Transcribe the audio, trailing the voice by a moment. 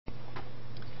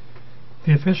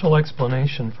The official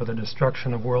explanation for the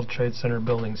destruction of World Trade Center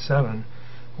Building 7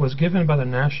 was given by the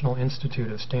National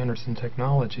Institute of Standards and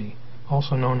Technology,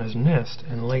 also known as NIST,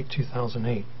 in late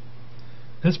 2008.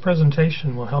 This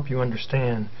presentation will help you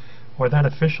understand why that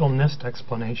official NIST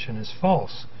explanation is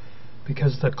false,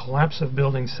 because the collapse of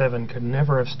Building 7 could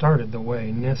never have started the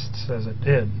way NIST says it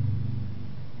did.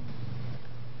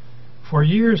 For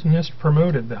years, NIST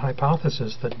promoted the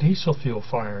hypothesis that diesel fuel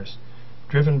fires,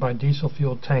 driven by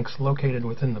diesel-fueled tanks located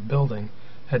within the building,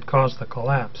 had caused the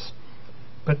collapse.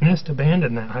 But NIST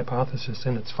abandoned that hypothesis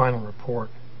in its final report.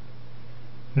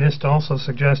 NIST also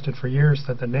suggested for years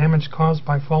that the damage caused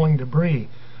by falling debris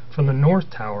from the North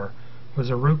Tower was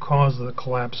a root cause of the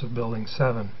collapse of Building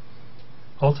 7.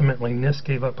 Ultimately, NIST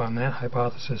gave up on that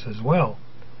hypothesis as well.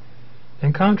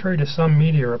 And contrary to some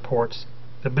media reports,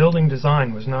 the building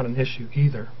design was not an issue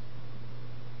either.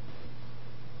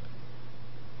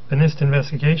 The NIST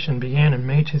investigation began in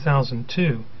May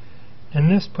 2002, and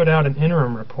NIST put out an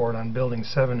interim report on Building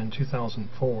 7 in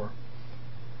 2004.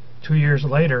 2 years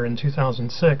later, in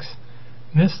 2006,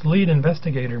 NIST's lead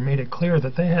investigator made it clear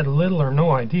that they had little or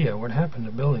no idea what happened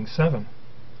to Building 7.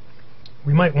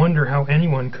 We might wonder how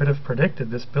anyone could have predicted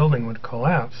this building would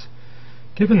collapse,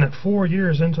 given that 4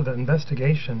 years into the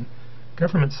investigation,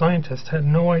 government scientists had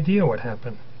no idea what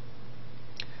happened.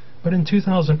 But in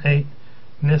 2008,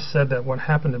 NIST said that what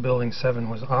happened to Building 7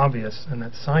 was obvious and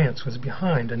that science was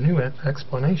behind a new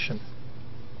explanation.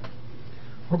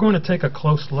 We're going to take a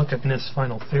close look at NIST's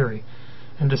final theory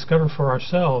and discover for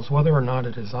ourselves whether or not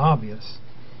it is obvious.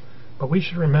 But we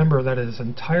should remember that it is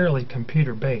entirely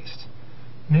computer-based.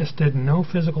 NIST did no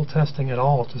physical testing at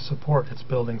all to support its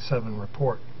Building 7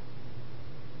 report.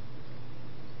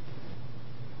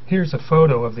 Here's a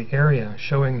photo of the area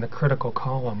showing the critical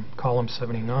column, column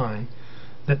 79,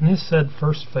 that NIST said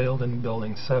first failed in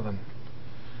Building 7.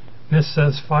 NIST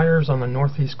says fires on the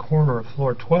northeast corner of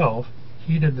floor 12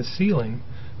 heated the ceiling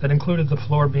that included the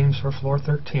floor beams for floor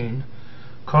 13,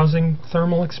 causing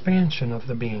thermal expansion of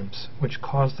the beams, which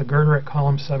caused the girder at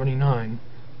column 79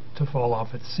 to fall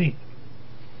off its seat.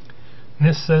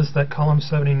 NIST says that column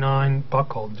 79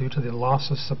 buckled due to the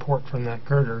loss of support from that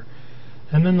girder,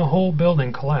 and then the whole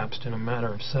building collapsed in a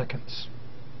matter of seconds.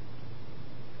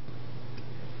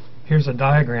 Here's a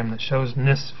diagram that shows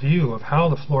NIST's view of how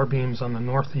the floor beams on the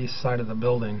northeast side of the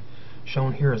building,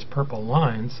 shown here as purple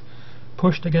lines,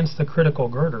 pushed against the critical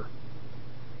girder.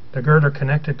 The girder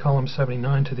connected column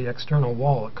 79 to the external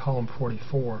wall at column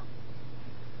 44.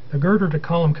 The girder to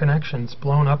column connection is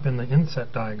blown up in the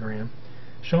inset diagram,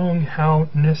 showing how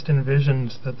NIST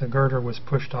envisions that the girder was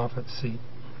pushed off its seat.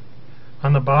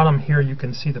 On the bottom here you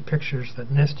can see the pictures that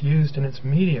NIST used in its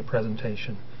media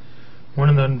presentation when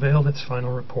it unveiled its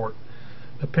final report.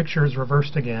 The picture is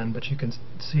reversed again, but you can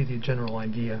see the general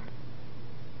idea.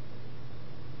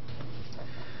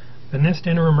 The NIST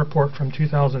interim report from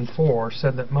 2004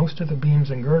 said that most of the beams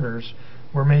and girders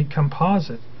were made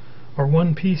composite, or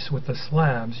one piece with the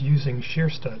slabs, using shear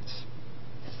studs.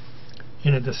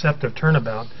 In a deceptive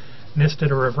turnabout, NIST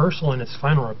did a reversal in its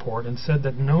final report and said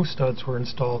that no studs were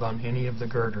installed on any of the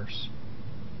girders.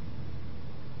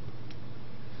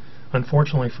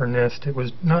 Unfortunately for NIST, it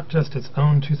was not just its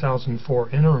own 2004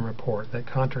 interim report that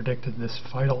contradicted this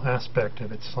vital aspect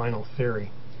of its final theory.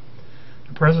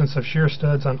 The presence of shear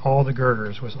studs on all the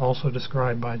girders was also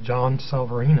described by John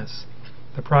Salvarinas,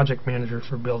 the project manager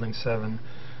for Building 7,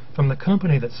 from the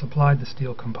company that supplied the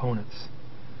steel components.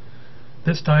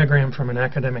 This diagram from an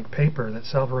academic paper that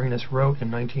Salvarinas wrote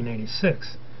in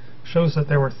 1986 shows that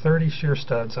there were 30 shear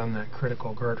studs on that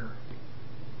critical girder.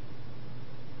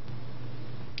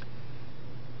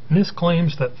 NIST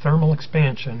claims that thermal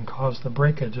expansion caused the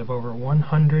breakage of over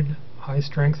 100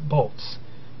 high-strength bolts.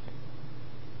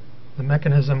 The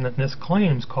mechanism that NIST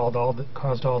claims caused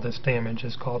all this damage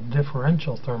is called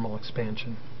differential thermal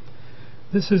expansion.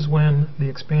 This is when the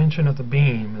expansion of the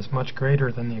beam is much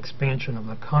greater than the expansion of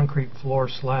the concrete floor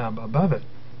slab above it.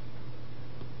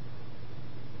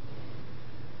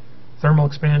 Thermal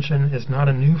expansion is not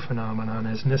a new phenomenon,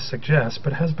 as NIST suggests,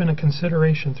 but has been a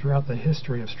consideration throughout the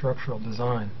history of structural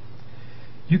design.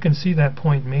 You can see that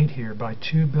point made here by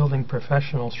two building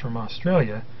professionals from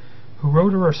Australia who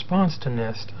wrote a response to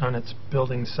NIST on its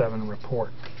Building 7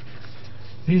 report.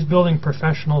 These building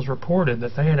professionals reported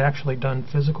that they had actually done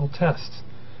physical tests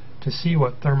to see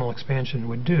what thermal expansion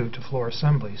would do to floor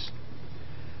assemblies.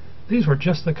 These were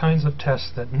just the kinds of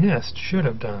tests that NIST should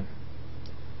have done.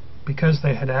 Because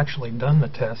they had actually done the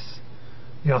tests,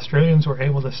 the Australians were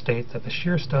able to state that the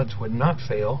shear studs would not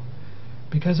fail,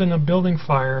 because in a building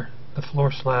fire the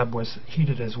floor slab was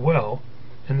heated as well,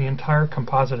 and the entire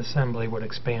composite assembly would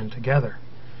expand together.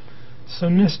 So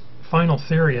NIST final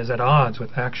theory is at odds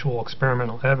with actual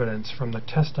experimental evidence from the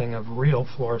testing of real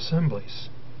floor assemblies.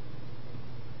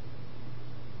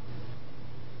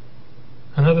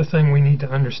 Another thing we need to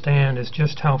understand is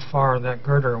just how far that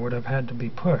girder would have had to be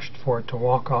pushed for it to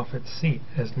walk off its seat,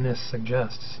 as NIST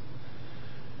suggests.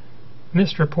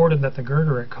 NIST reported that the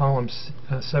girder at column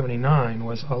 79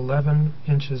 was 11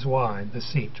 inches wide, the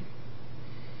seat,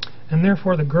 and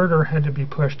therefore the girder had to be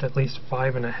pushed at least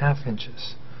 5.5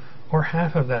 inches, or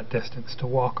half of that distance, to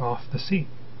walk off the seat.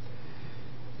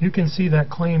 You can see that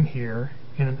claim here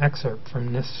in an excerpt from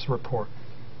NIST's report.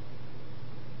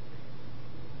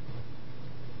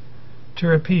 To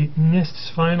repeat,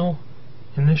 NIST's final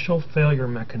initial failure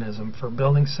mechanism for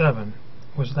Building 7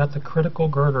 was that the critical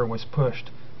girder was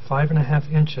pushed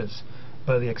 5.5 inches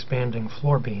by the expanding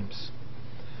floor beams.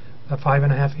 The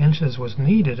 5.5 inches was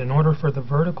needed in order for the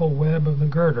vertical web of the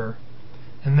girder,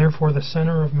 and therefore the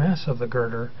center of mass of the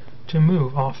girder, to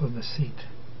move off of the seat.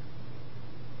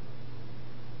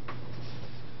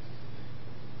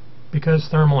 Because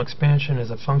thermal expansion is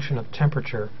a function of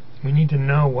temperature, we need to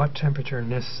know what temperature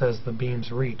NIST says the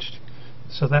beams reached,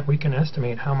 so that we can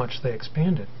estimate how much they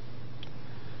expanded.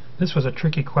 This was a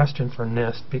tricky question for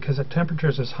NIST because at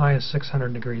temperatures as high as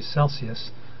 600 degrees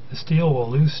Celsius, the steel will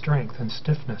lose strength and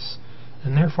stiffness,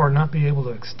 and therefore not be able to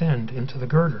extend into the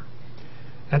girder.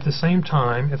 At the same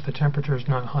time, if the temperature is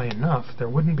not high enough, there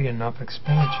wouldn't be enough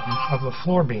expansion of the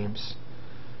floor beams.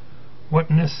 What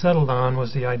NIST settled on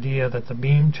was the idea that the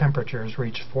beam temperatures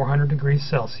reached 400 degrees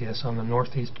Celsius on the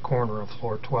northeast corner of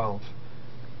floor 12.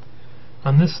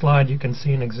 On this slide you can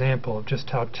see an example of just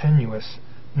how tenuous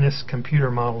NIST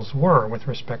computer models were with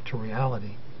respect to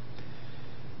reality.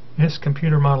 NIST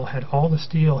computer model had all the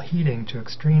steel heating to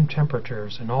extreme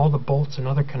temperatures and all the bolts and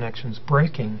other connections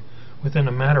breaking within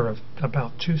a matter of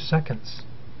about 2 seconds.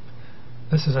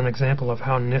 This is an example of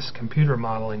how NIST computer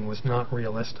modeling was not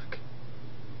realistic.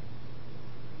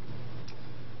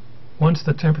 Once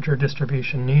the temperature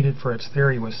distribution needed for its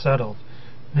theory was settled,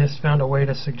 NIST found a way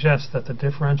to suggest that the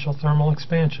differential thermal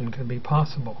expansion could be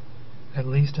possible, at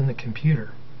least in the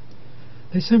computer.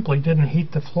 They simply didn't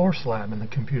heat the floor slab in the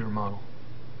computer model.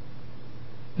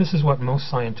 This is what most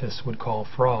scientists would call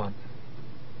fraud.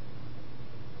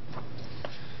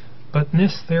 But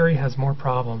NIST theory has more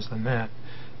problems than that.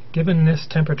 Given NIST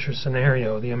temperature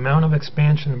scenario, the amount of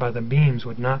expansion by the beams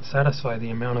would not satisfy the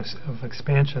amount of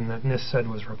expansion that NIST said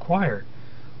was required,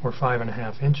 or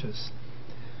 5.5 inches.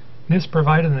 NIST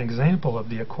provided an example of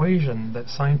the equation that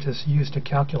scientists use to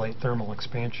calculate thermal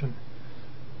expansion.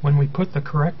 When we put the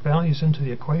correct values into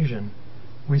the equation,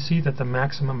 we see that the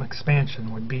maximum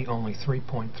expansion would be only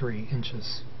 3.3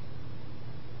 inches.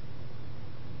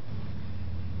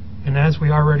 And as we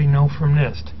already know from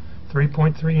NIST,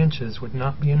 3.3 inches would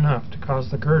not be enough to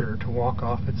cause the girder to walk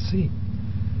off its seat.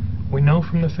 We know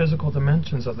from the physical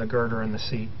dimensions of the girder and the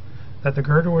seat that the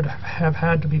girder would have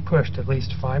had to be pushed at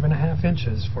least 5.5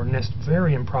 inches for NIST's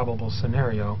very improbable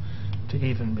scenario to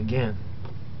even begin.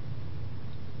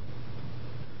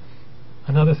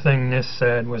 Another thing NIST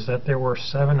said was that there were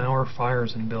 7-hour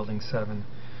fires in Building 7,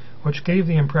 which gave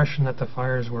the impression that the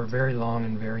fires were very long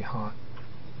and very hot.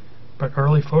 But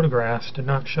early photographs did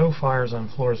not show fires on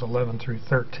floors 11 through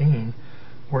 13,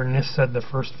 where NIST said the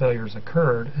first failures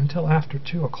occurred, until after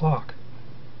 2 o'clock.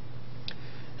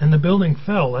 And the building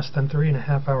fell less than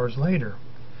 3.5 hours later,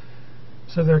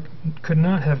 so there could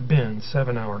not have been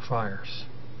 7-hour fires.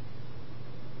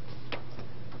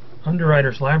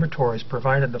 Underwriters Laboratories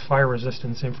provided the fire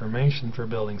resistance information for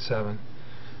Building 7.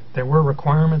 There were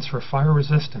requirements for fire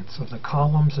resistance of the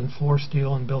columns and floor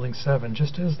steel in Building 7,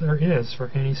 just as there is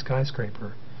for any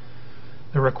skyscraper.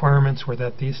 The requirements were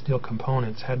that these steel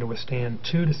components had to withstand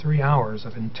 2 to 3 hours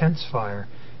of intense fire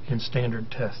in standard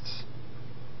tests.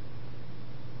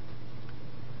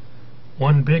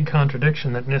 One big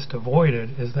contradiction that NIST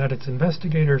avoided is that its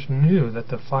investigators knew that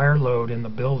the fire load in the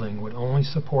building would only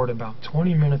support about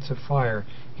 20 minutes of fire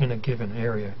in a given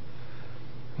area.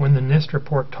 When the NIST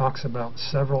report talks about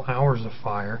several hours of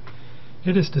fire,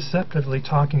 it is deceptively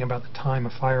talking about the time a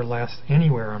fire lasts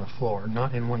anywhere on a floor,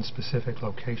 not in one specific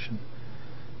location.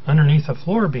 Underneath a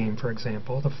floor beam, for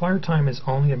example, the fire time is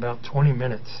only about 20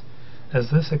 minutes,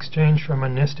 as this exchange from a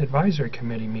NIST advisory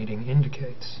committee meeting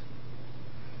indicates.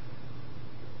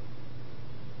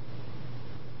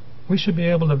 We should be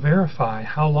able to verify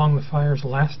how long the fires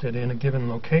lasted in a given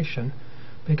location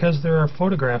because there are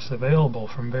photographs available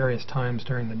from various times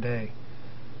during the day.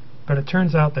 But it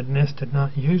turns out that NIST did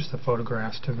not use the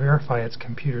photographs to verify its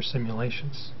computer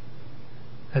simulations.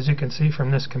 As you can see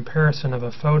from this comparison of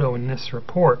a photo in NIST's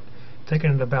report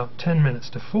taken at about 10 minutes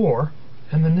to 4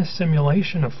 and the NIST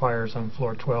simulation of fires on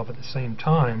floor 12 at the same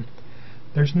time,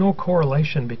 There's no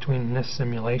correlation between NIST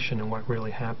simulation and what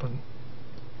really happened.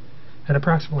 At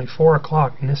approximately 4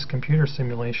 o'clock, NIST computer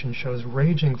simulation shows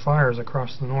raging fires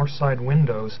across the north side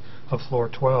windows of floor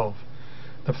 12.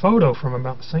 The photo from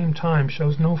about the same time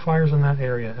shows no fires in that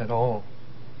area at all.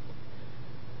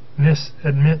 NIST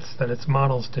admits that its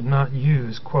models did not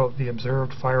use, quote, the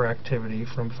observed fire activity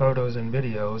from photos and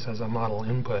videos as a model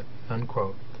input,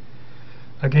 unquote.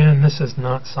 Again, this is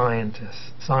not science,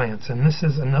 and this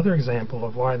is another example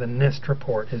of why the NIST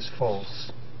report is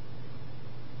false.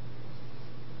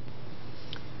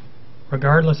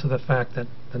 Regardless of the fact that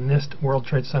the NIST World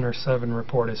Trade Center 7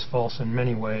 report is false in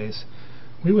many ways,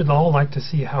 we would all like to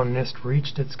see how NIST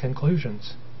reached its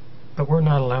conclusions, but we're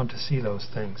not allowed to see those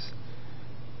things.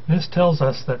 NIST tells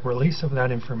us that release of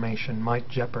that information might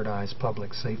jeopardize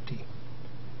public safety.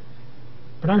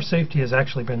 But our safety has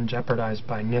actually been jeopardized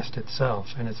by NIST itself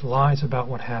and its lies about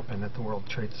what happened at the World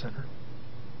Trade Center.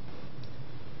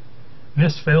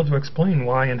 NIST failed to explain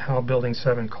why and how Building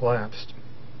 7 collapsed,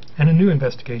 and a new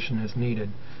investigation is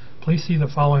needed. Please see the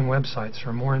following websites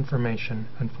for more information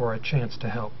and for a chance to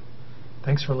help.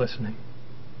 Thanks for listening.